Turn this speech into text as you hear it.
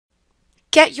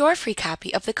Get your free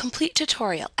copy of the complete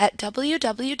tutorial at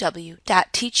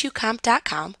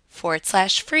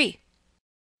www.teachucomp.com/free.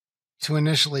 To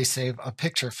initially save a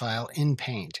picture file in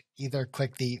Paint, either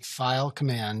click the File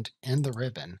command in the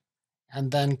ribbon,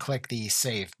 and then click the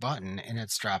Save button in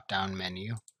its drop-down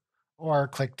menu, or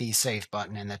click the Save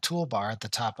button in the toolbar at the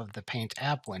top of the Paint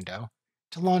app window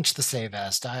to launch the Save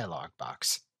As dialog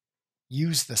box.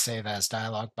 Use the Save As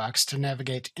dialog box to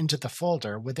navigate into the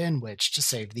folder within which to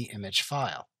save the image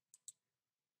file.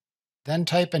 Then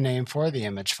type a name for the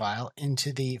image file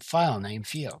into the File Name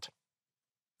field.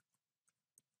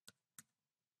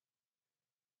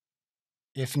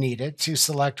 If needed, to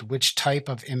select which type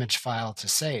of image file to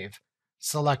save,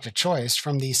 select a choice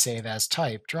from the Save As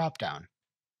Type dropdown.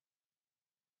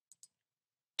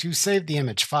 To save the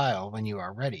image file when you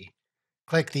are ready,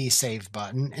 click the Save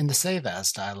button in the Save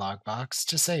As dialog box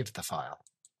to save the file.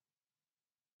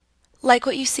 Like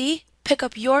what you see? Pick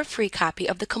up your free copy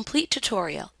of the complete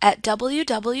tutorial at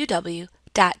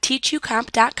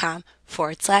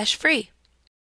www.teachucomp.com/free.